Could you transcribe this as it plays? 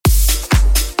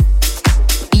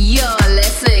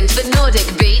the Nordic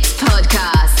Beats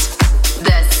podcast,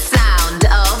 the sound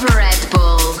of Red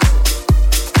Bull.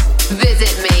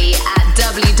 Visit me at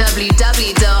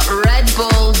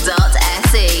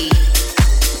www.redbull.se.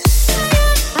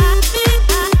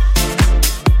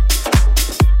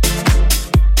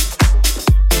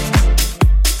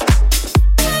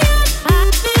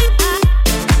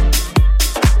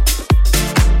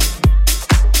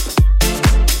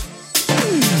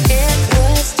 It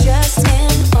was just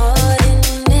an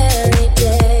ordinary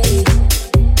day.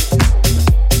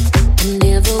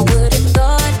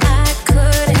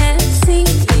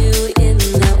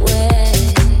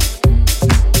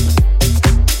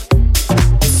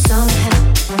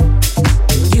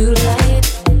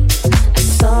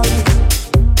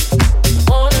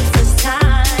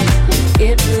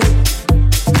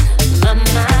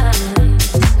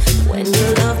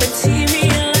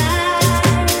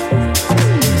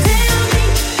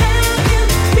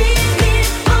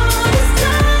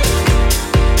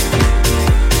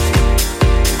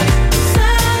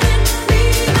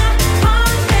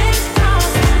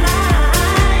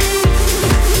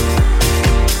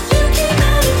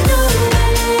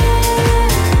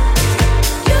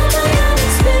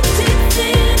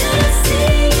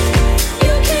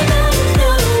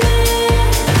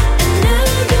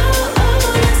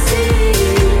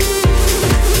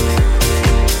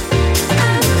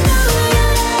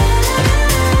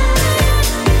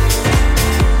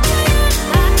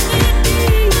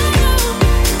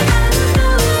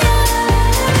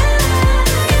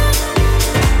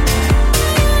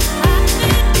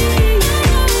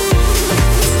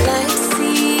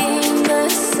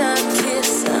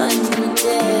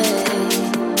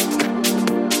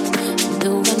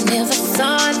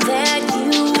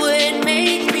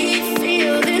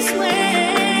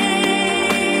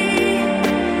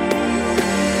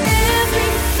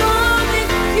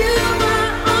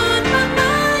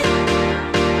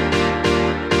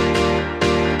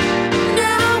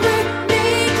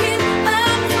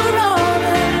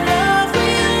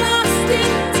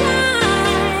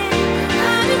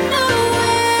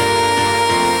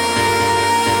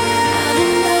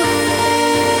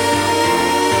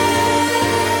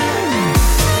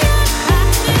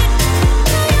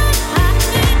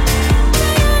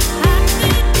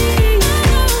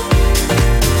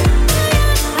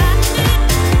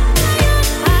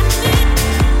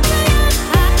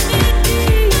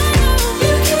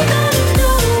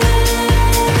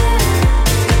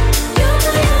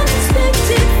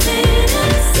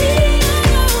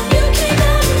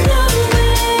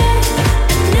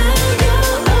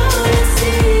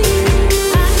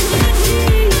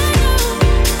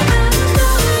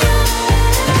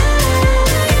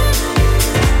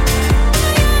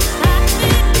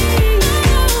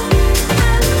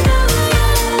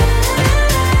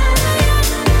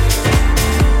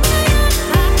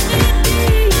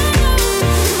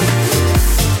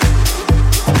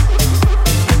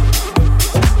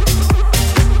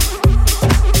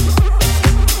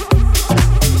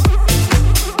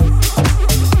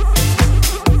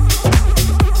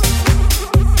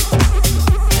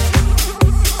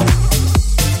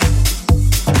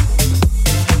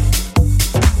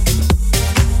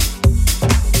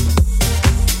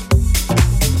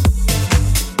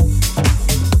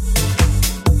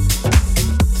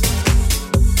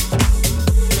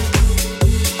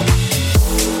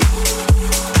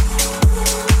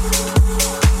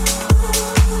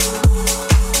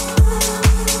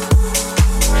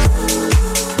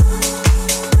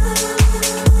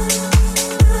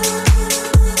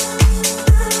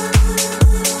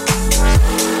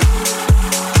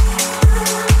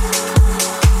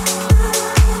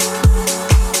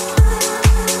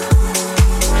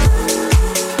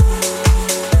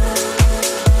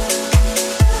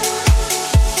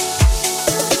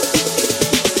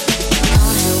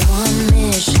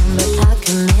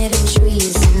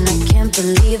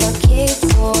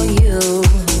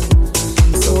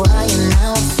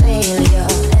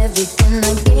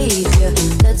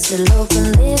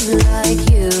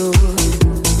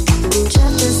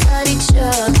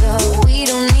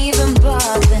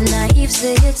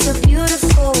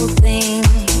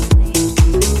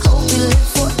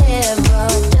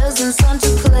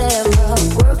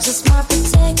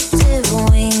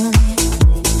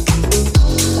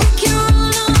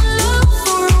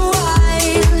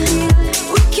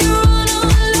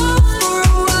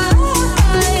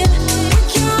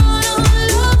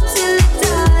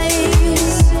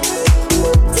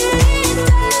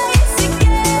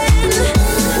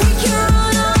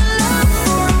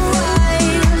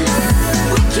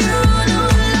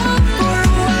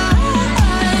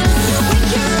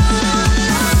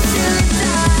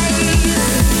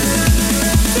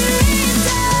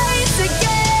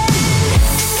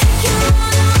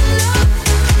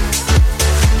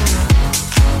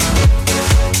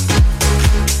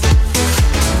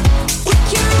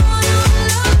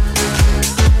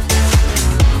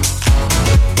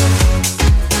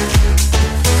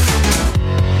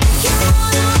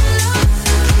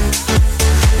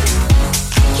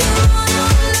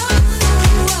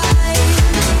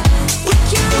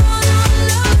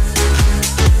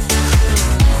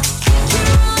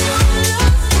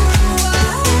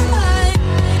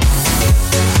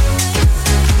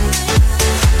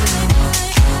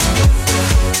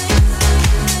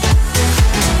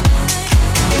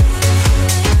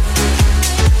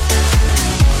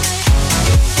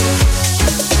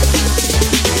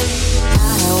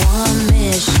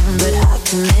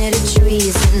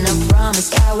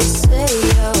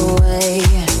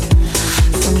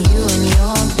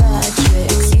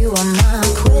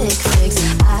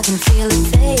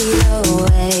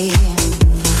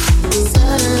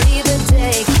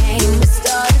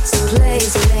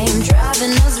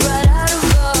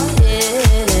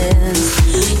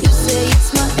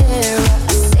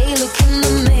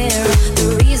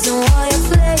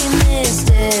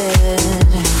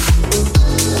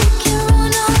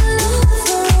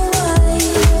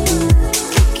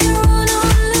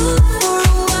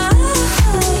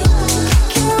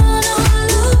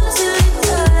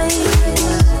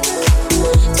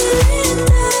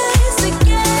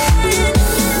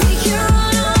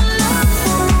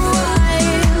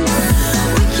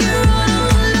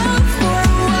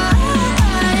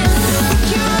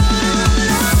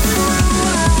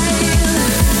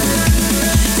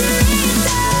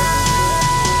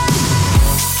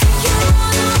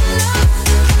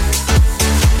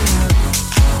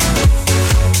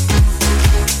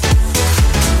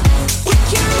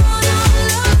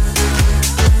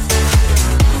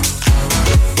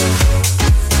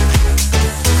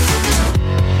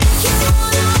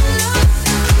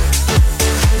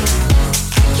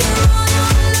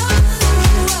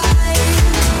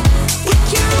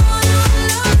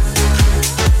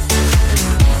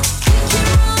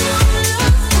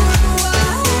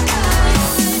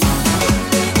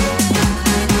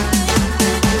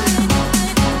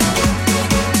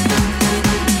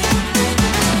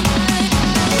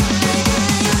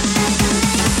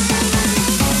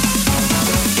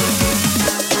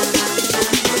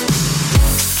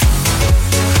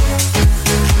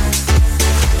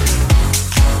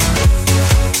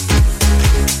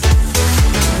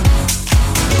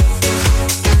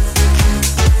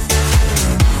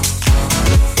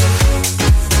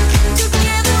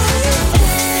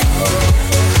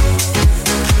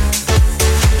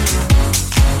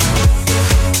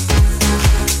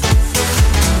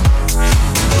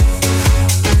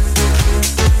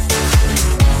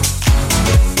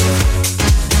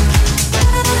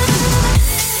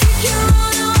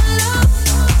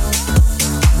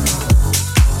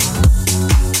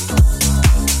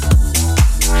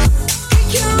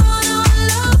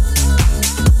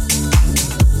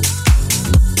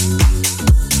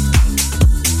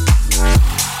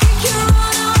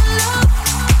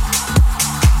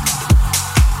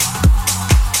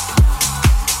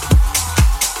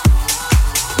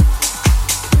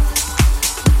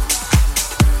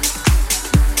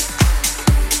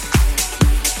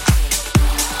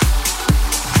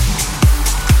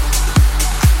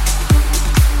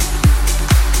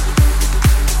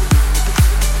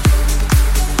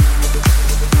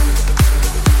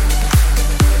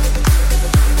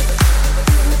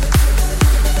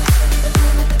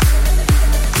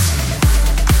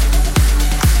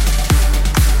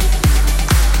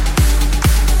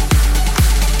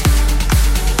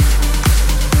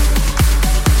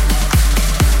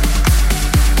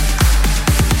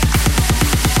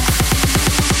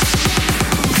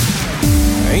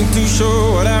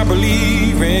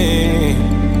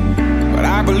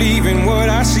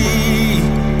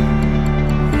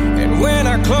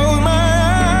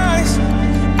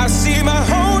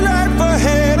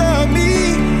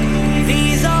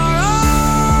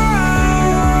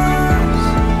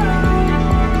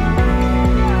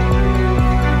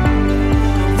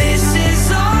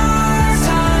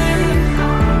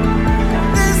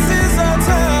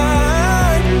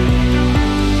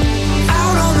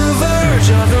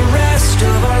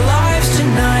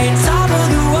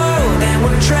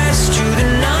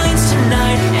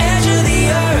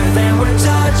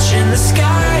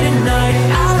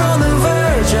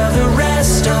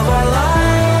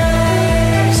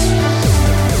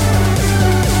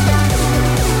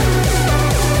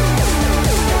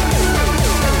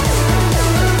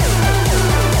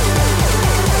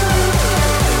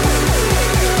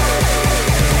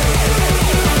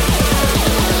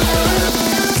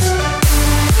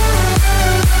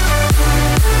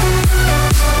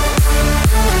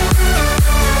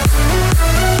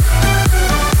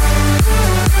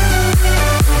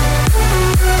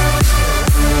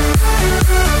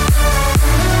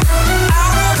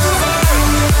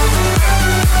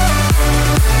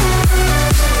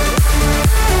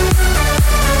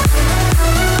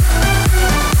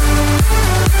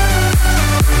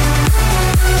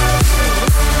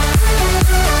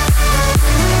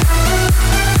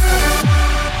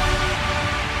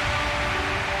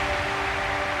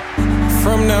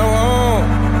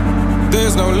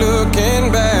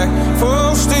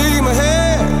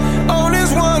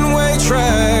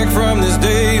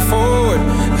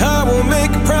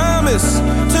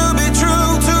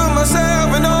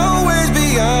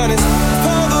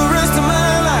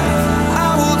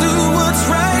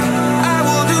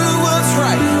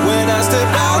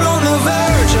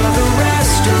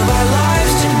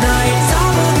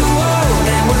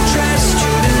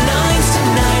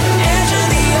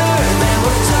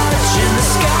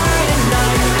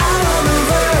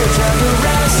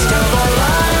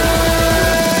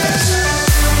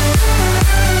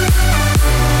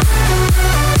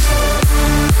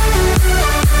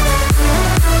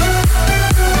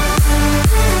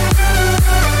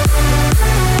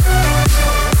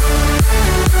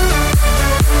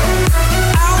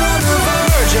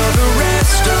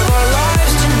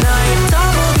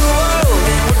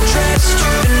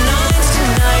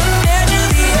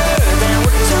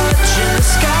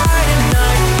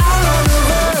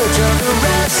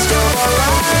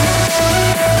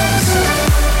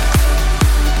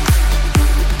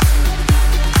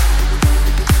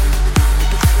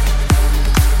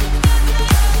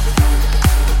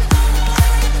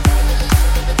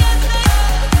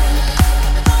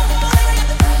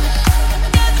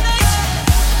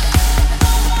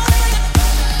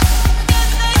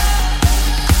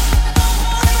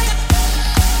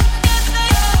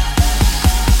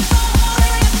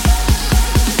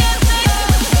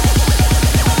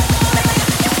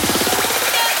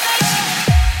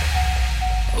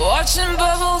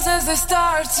 they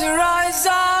start to rise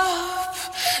up,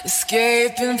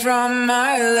 escaping from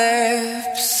my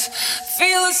lips.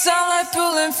 Feel the sunlight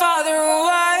pulling farther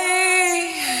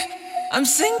away. I'm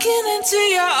sinking into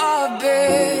your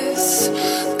abyss.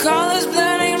 Colors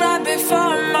blending right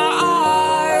before my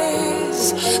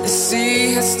eyes. The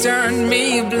sea has turned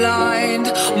me blind.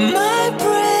 My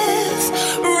breath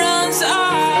runs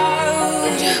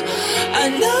out. I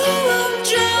know I'm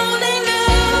drowning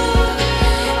now.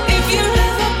 If you're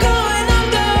ever going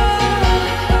under,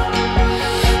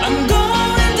 I'm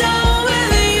going down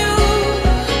with you.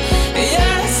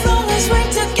 Yeah, as long as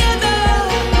we're together,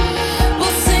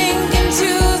 we'll sink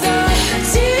into the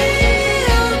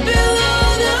deep below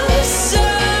the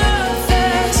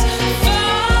surface,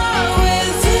 far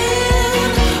within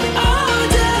our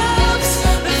depths.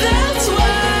 That's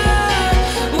why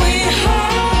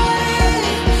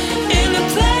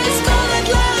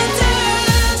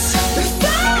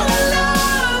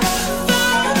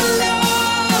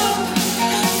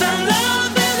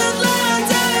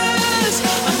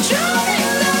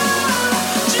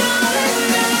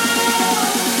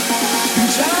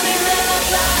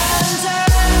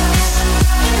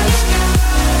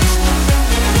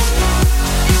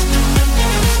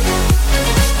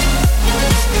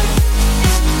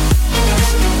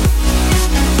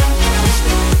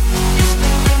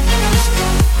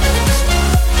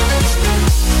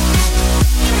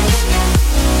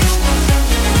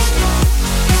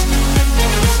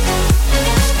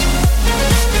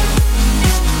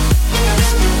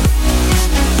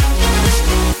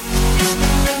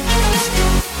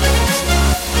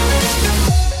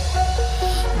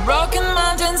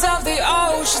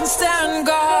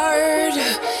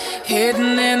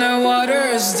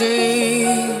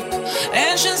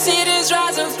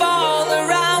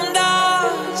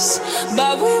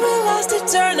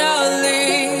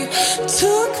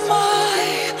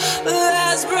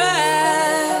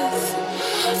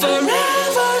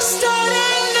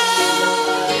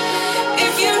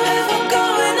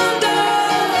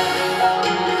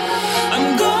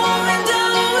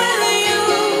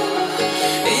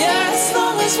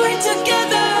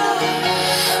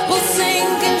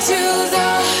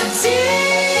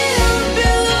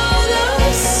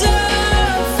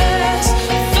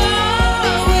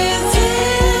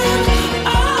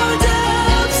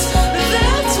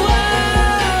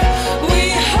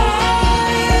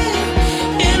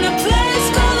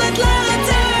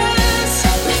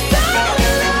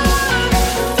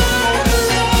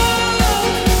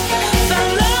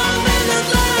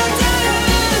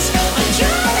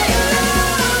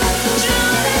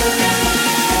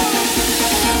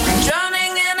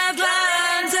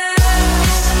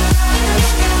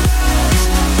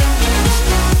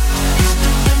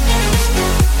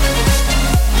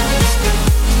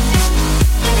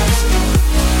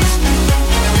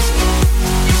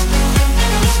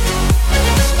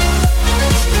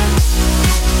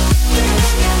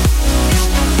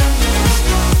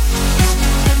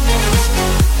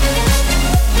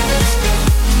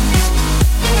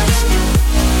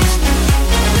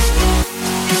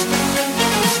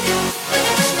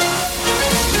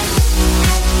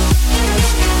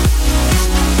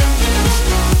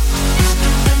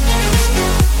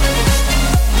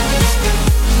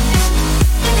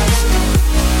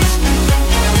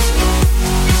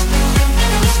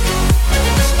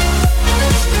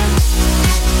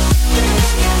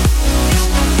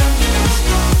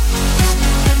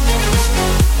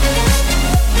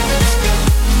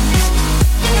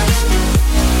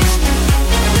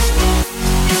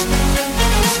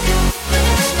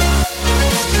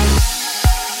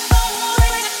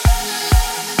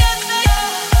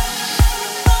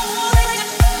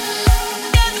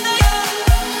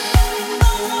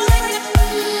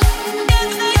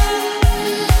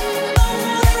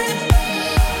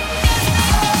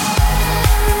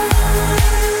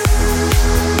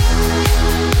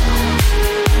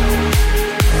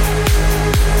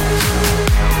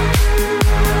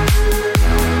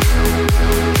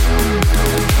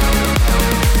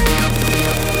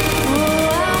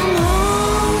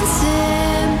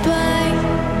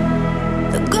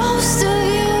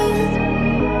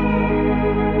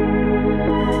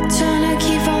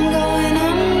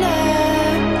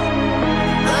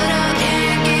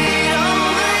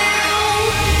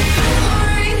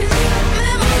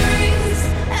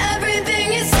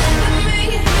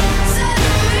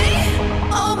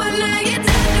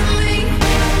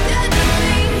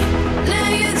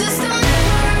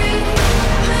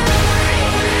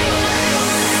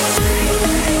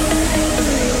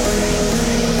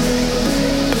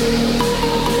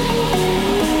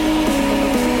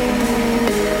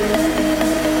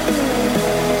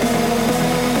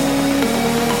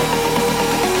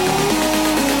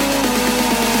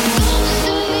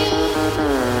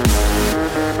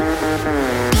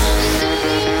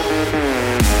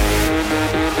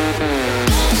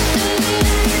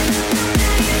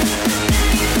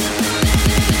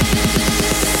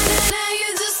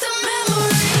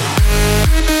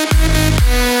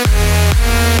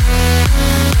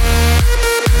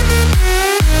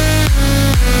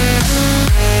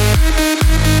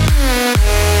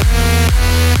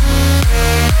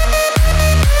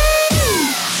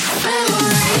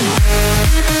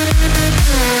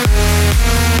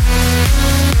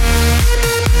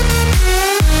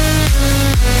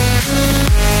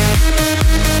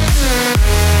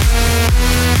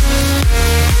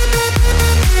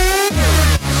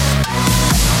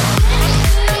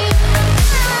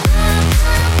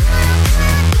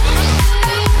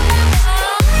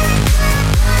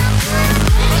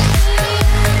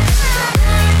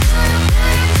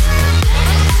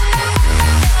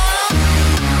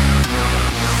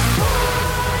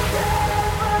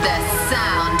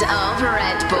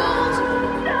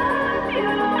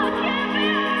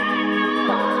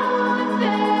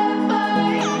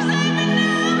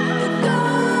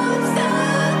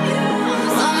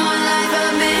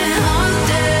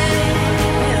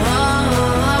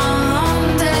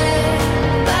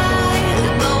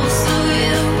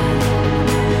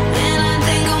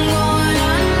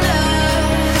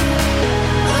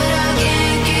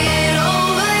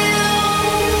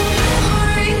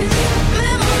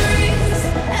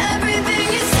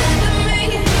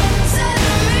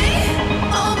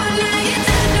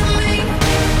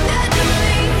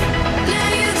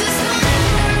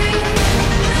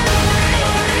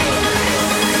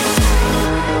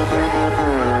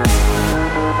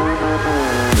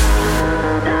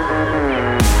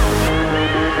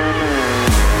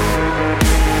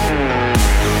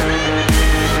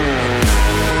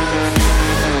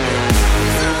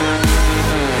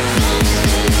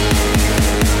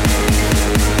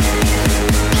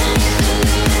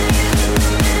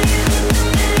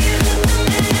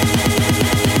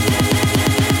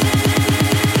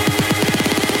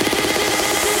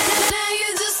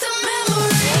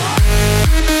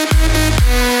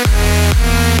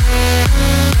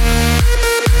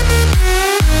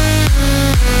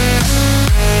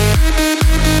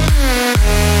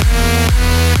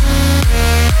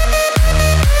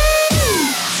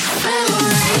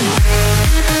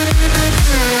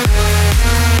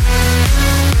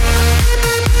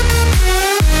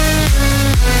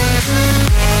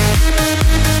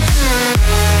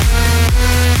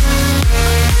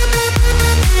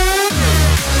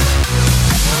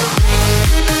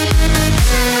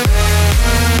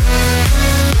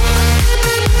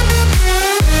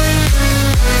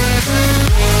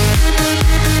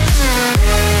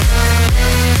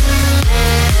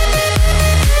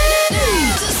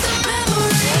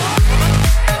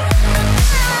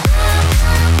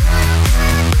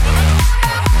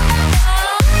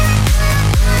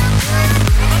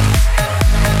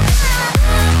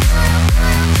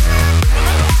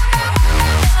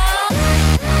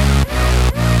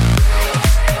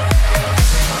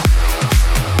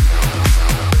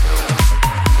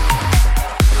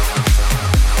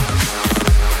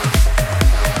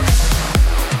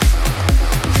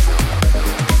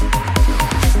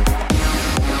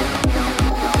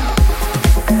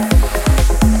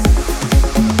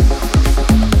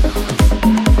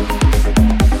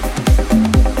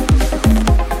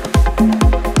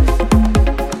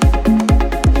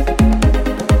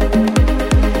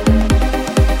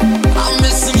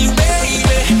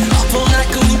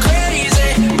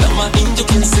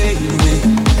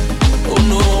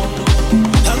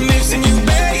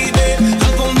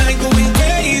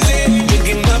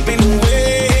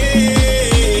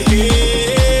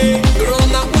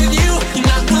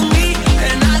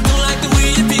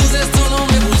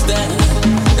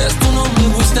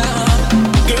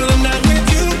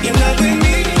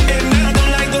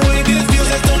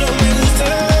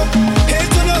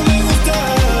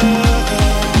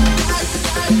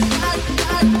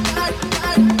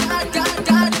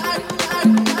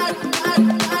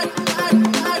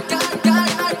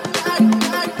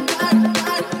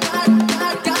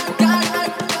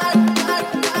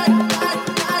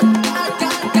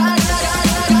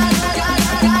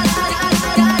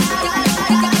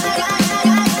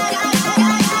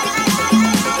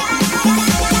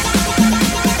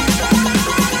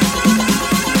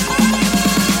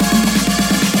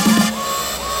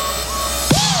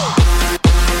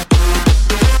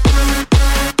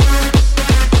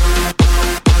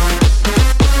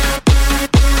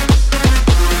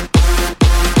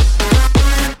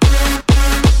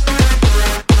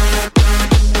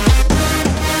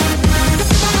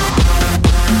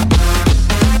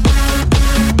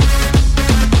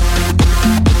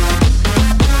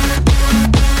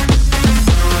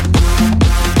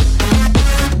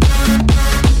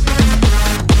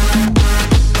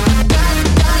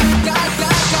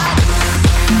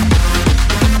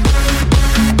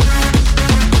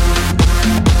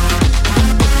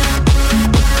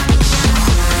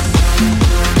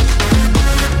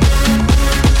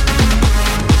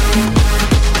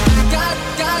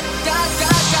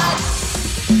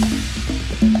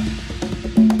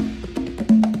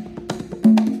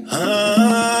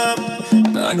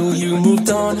I know you moved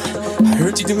on. I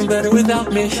heard you doing better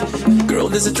without me. Girl,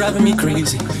 this is driving me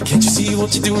crazy. Can't you see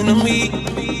what you're doing to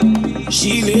me?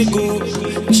 She let go.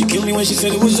 She killed me when she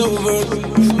said it was over.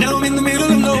 Now I'm in the middle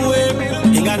of nowhere.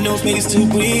 Ain't got no space to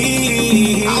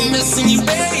breathe. I'm missing you,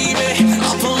 baby.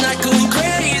 Up all night going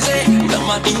crazy. But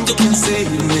my angel can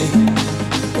save me.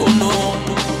 Oh no,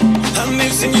 I'm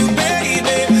missing you,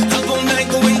 baby. Up all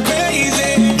night going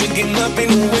crazy. Drinking up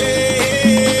in the way.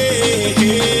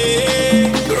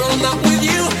 girl, I'm not with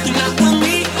you, you're not with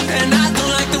me. And I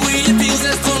don't like the way it feels.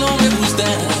 Esto no me gusta.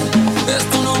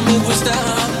 Esto no me gusta.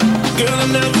 Girl,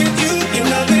 I'm not with you, you're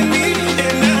not with me.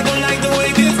 And I don't like the way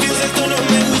this feels. Esto no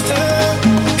me gusta.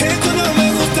 Esto no me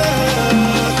gusta.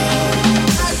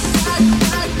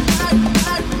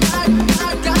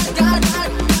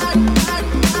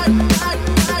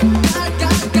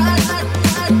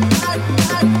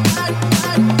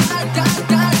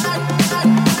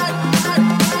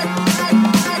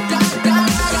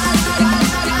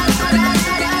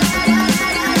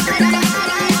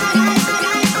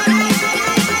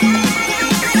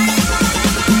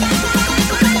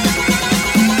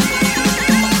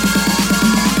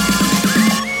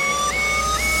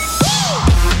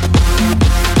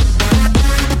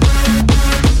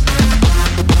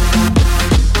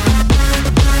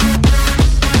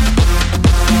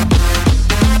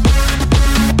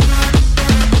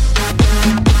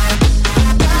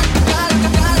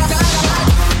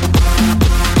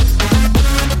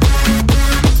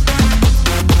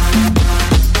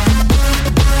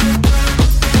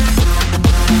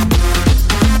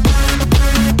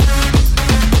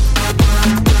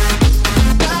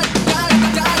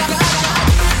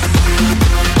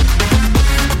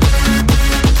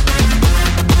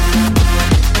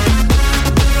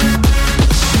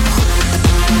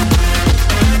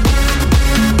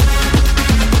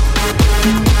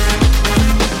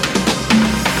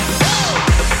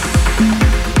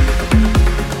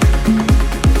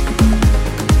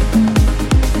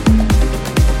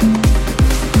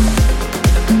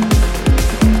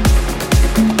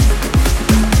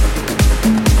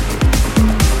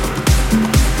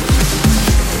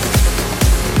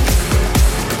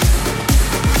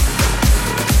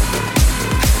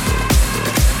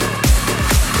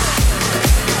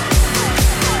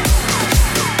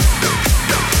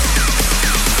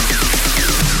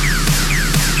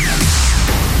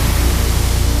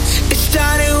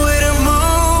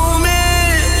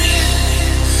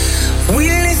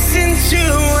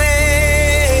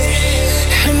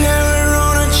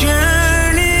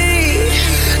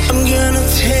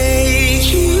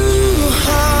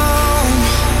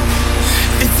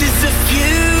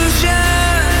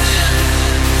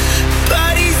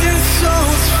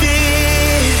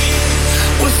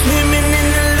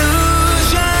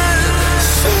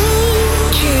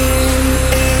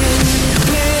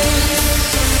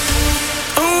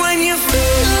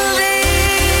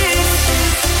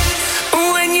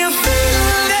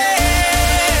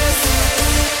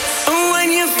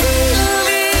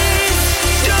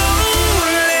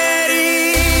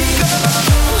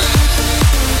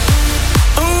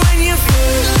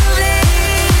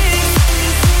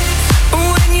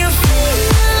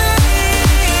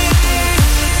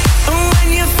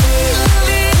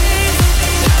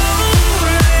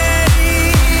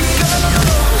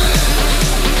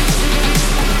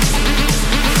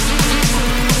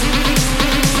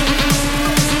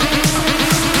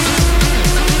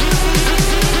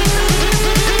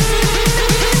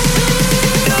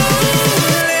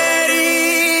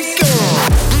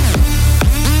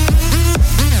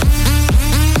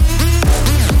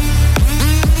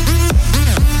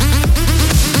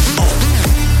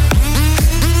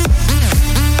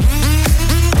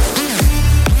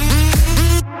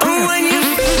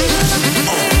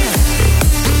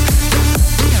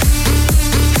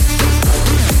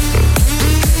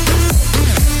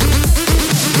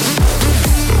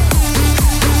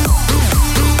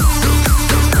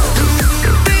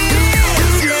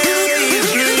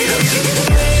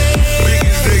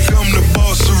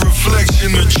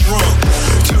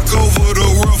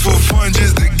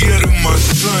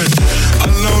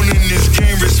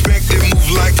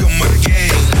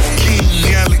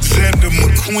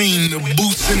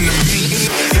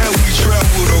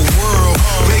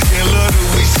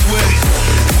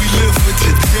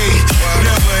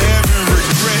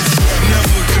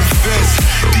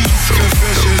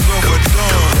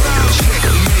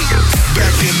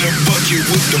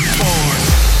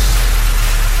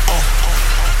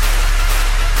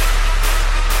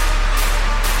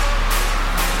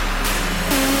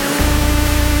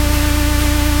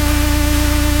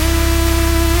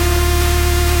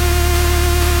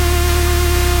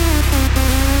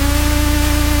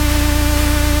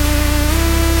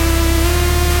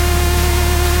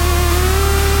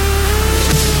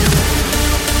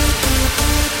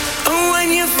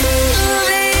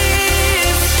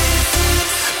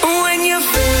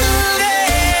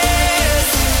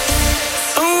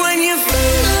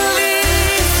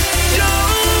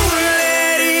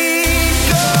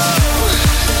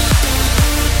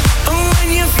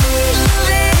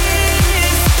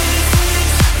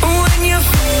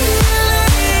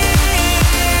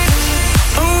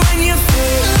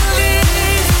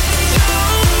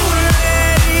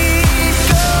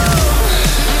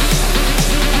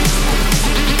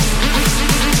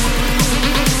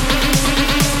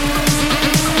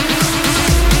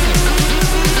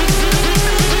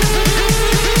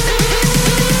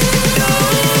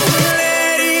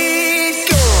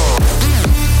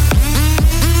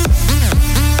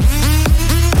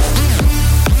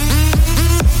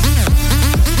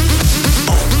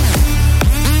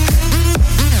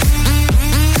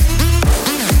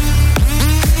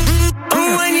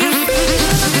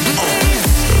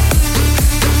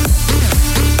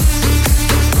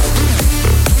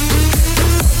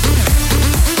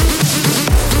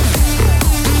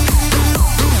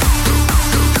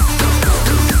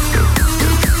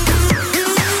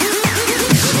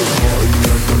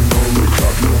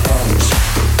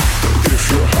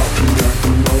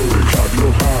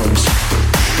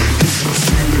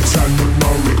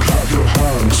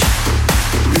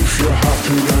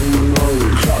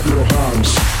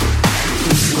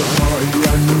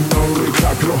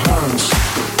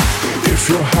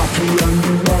 you're happy and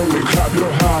you know it, clap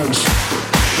your hands.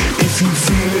 If you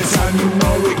feel it and you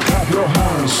know it, clap your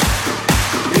hands.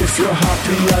 If you're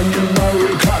happy and you know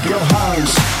it, clap your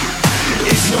hands.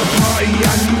 If you're party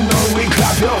and you know it,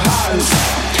 clap your hands.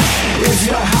 If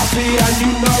you're happy and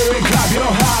you know it, clap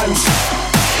your hands.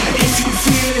 If you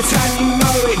feel it and you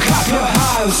know it, clap your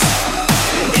hands.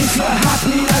 If you're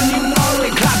happy and you know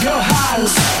it, clap your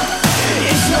hands.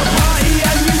 If you're party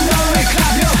and you know it,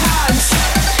 clap your hands.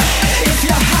 If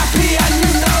you're happy and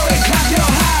you know it, clap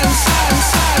your hands.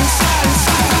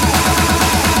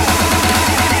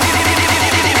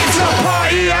 If you're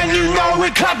party and you know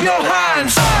it, clap your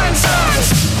hands.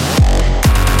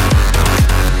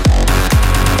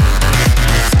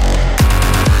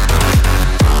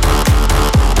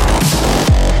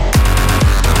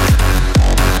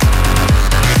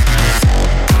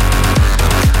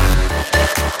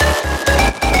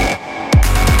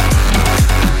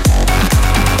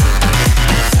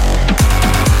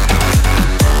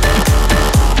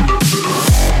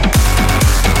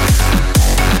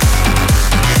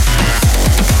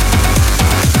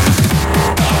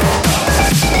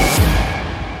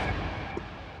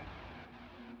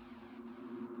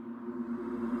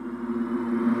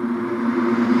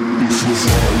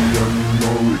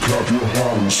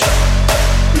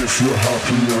 If you're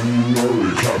happy and you know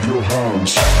it, clap your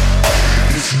hands.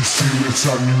 If you feel it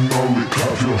and you know it,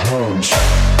 clap your hands.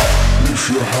 If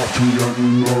you're happy and you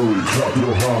know it, clap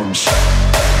your hands.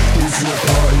 If you're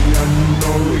party and you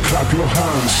know it, clap your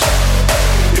hands.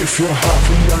 If you're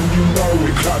happy and you know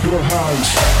it, clap your hands.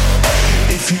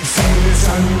 If you feel it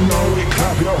and you know it,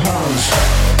 clap your hands.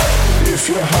 If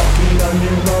you're happy and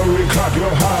you know it, clap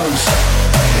your hands.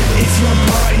 If you're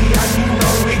party and you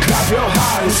know it, clap your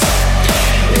hands.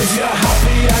 If you're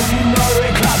happy and you know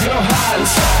it, clap your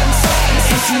hands.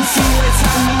 If you feel it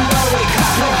and you know it,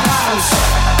 clap your hands.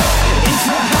 If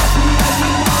you're happy and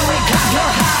you know it, clap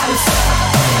your hands.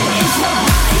 If you're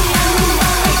happy and you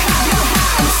know it, clap your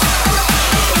hands.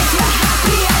 If you're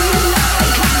happy and you know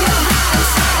it, clap your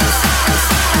hands.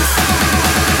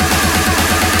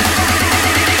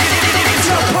 If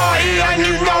you're party and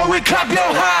you know it, clap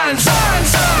your hands.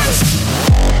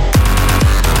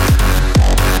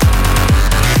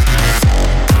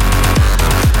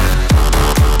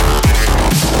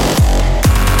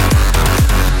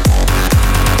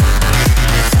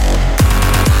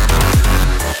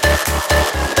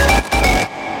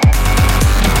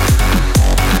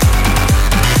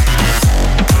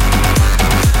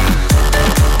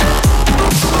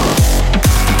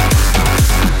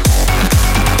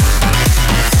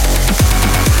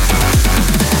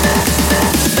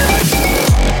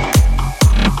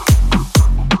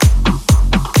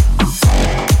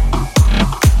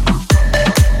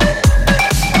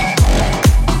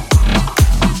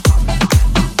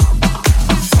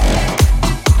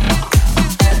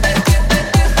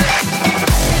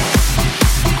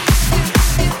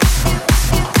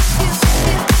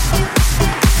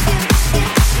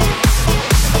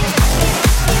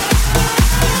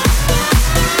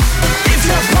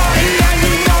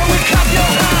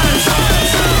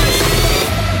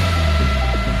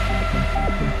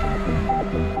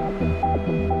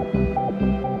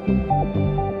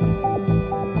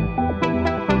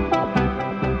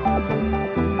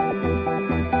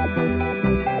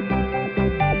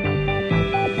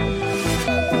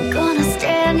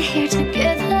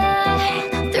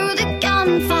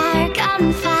 Fire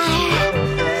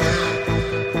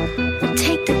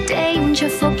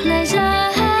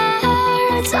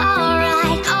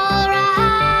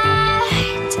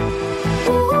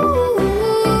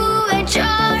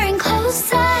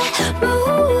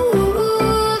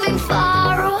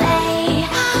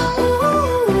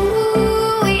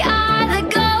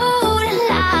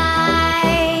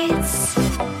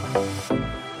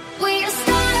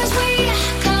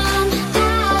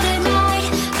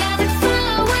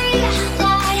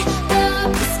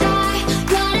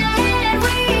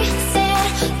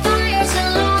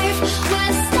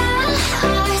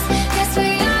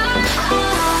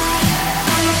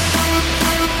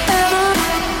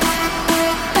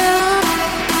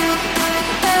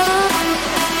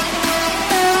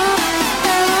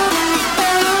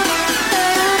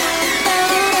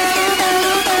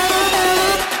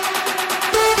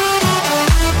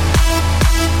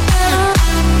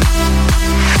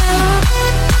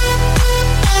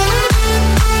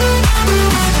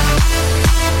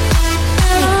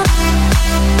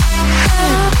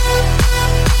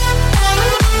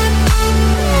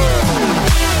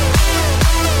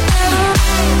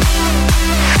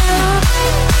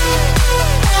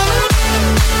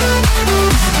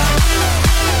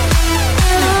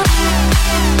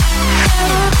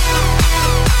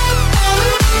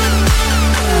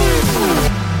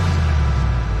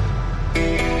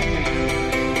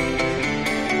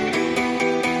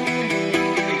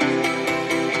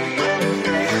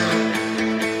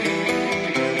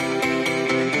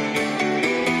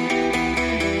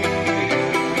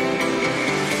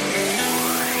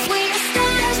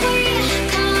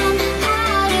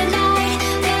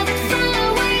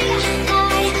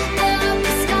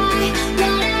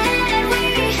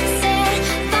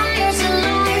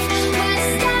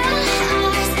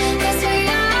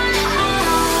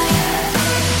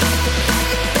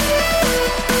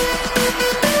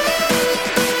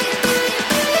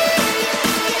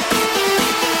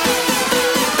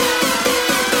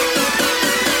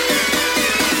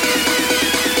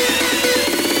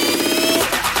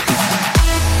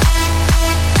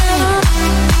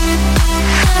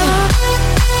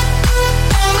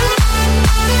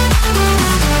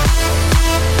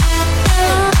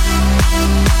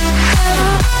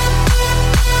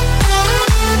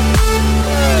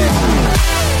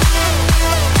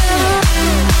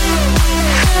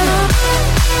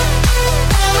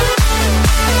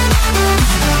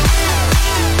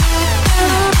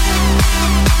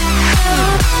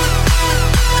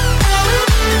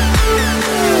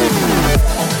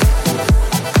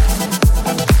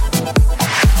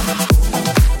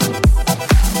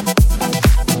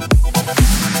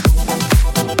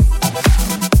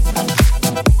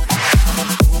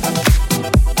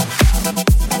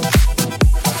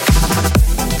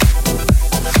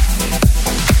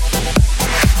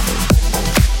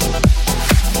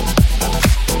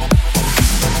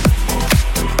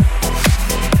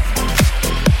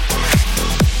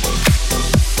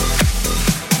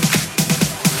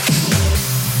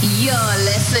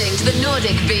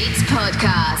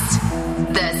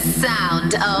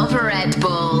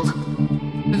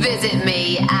Visit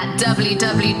me at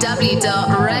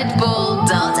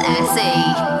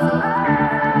www.redbull.se.